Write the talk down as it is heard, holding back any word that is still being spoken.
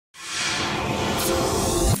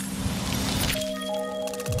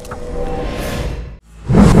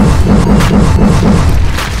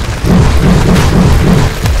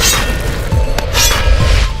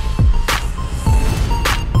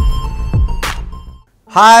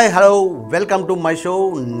Hi hello welcome to my show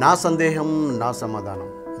నా సందేహం నా సమాధానం.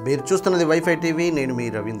 మీరు చూస్తున్నది వైఫై టీవీ. నేను మీ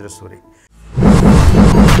రవీంద్ర సూరి.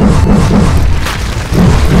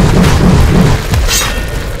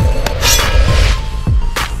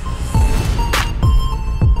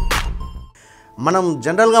 మనం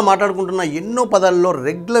జనరల్గా మాట్లాడుకుంటున్న ఎన్నో పదాల్లో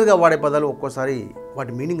రెగ్యులర్గా వాడే పదాలు ఒక్కోసారి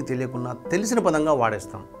వాటి మీనింగ్ తెలియకుండా తెలిసిన పదంగా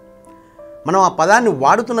వాడేస్తాం. మనం ఆ పదాన్ని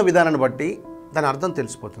వాడుతున్న విధానాన్ని బట్టి దాని అర్థం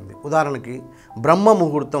తెలిసిపోతుంది. ఉదాహరణకి బ్రహ్మ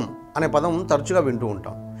ముహూర్తం అనే పదం తరచుగా వింటూ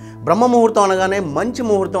ఉంటాం. బ్రహ్మ ముహూర్తం అనగానే మంచి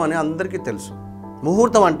ముహూర్తం అని అందరికీ తెలుసు.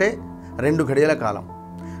 ముహూర్తం అంటే 2 గడియల కాలం.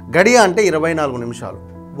 గడియ అంటే 24 నిమిషాలు.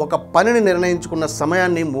 ఒక పనిని నిర్ణయించుకున్న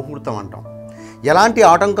సమయాన్ని ముహూర్తం అంటాం. ఎలాంటి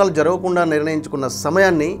ఆటంకాలు జరగకుండా నిర్ణయించుకున్న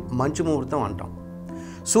సమయాన్ని మంచి ముహూర్తం అంటాం.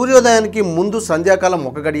 సూర్యోదయానికి ముందు సంధ్యాకాలం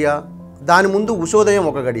 1 గడియ, దాని ముందు ఉషోదయం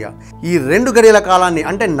 1 గడియ. ఈ 2 గడియల కాలాన్ని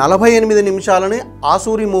అంటే 48 నిమిషాలని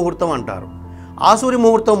ఆసూరి ముహూర్తం అంటారు. ఆసూరి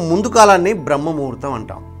ముహూర్తం ముందు కాలాన్ని బ్రహ్మ ముహూర్తం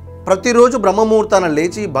అంటాం. ప్రతిరోజు బ్రహ్మ ముహూర్తాన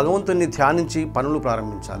లేచి భగవంతుని ధ్యానించి పనులు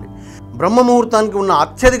ప్రారంభించాలి. బ్రహ్మ ముహూర్తానికి ఉన్న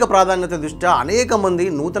అత్యధిక ప్రాధాన్యత దృష్ట్యా అనేక మంది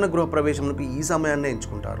నూతన గృహ ప్రవేశములకు ఈ సమయాన్నే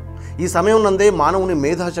ఎంచుకుంటారు. ఈ సమయం నందే మానవుని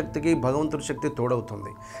మేధాశక్తికి భగవంతుడి శక్తి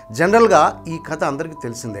తోడవుతుంది. జనరల్గా ఈ కథ అందరికీ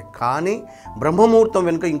తెలిసిందే, కానీ బ్రహ్మ ముహూర్తం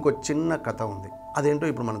వెనుక ఇంకో చిన్న కథ ఉంది. అదేంటో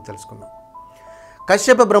ఇప్పుడు మనం తెలుసుకుందాం.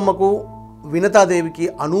 కశ్యప బ్రహ్మకు వినతాదేవికి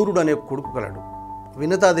అనూరుడు అనే కొడుకు కలడు.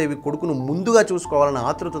 వినతాదేవి కొడుకును ముందుగా చూసుకోవాలన్న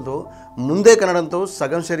ఆతృతతో ముందే కనడంతో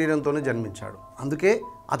సగం శరీరంతోనే జన్మించాడు. అందుకే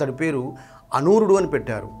అతడి పేరు అనూరుడు అని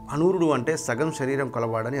పెట్టారు. అనూరుడు అంటే సగం శరీరం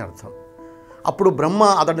కలవాడని అర్థం. అప్పుడు బ్రహ్మ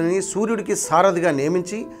అతడిని సూర్యుడికి సారథిగా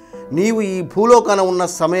నియమించి, నీవు ఈ భూలోకాన ఉన్న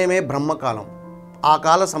సమయమే బ్రహ్మకాలం. ఆ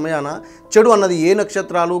కాల సమయాన చెడు అన్నది ఏ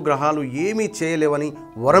నక్షత్రాలు గ్రహాలు ఏమీ చేయలేవని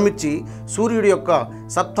వరమిచ్చి సూర్యుడి యొక్క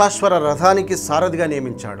సప్తాశ్వర రథానికి సారథిగా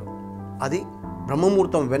నియమించాడు. అది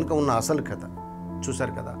బ్రహ్మముహూర్తం వెనుక ఉన్న అసలు కథ.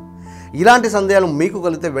 చూశారు కదా. ఇలాంటి సందేహాలు మీకు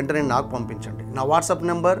కలిగితే వెంటనే నాకు పంపించండి. నా వాట్సాప్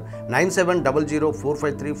నెంబర్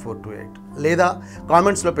 9700453428 లేదా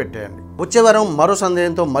కామెంట్స్లో పెట్టేయండి. వచ్చే వారం మరో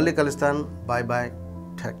సందేహంతో మళ్ళీ కలుస్తాను. Bye bye,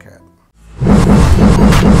 take care.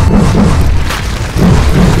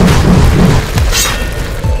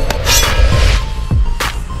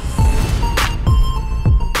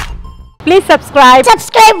 Please subscribe.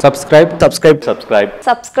 Subscribe. Subscribe. Subscribe. Subscribe.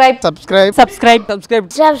 Subscribe. Subscribe. Subscribe. Subscribe.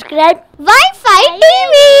 Subscribe. Wi-Fi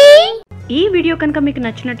TV. ఈ వీడియో కనుక మీకు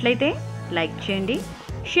నచ్చినట్లయితే లైక్ చేయండి,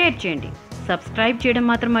 షేర్ చేయండి, సబ్స్క్రైబ్ చేయడం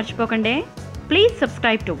మాత్రం మర్చిపోకండి. Please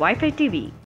subscribe to wifi TV.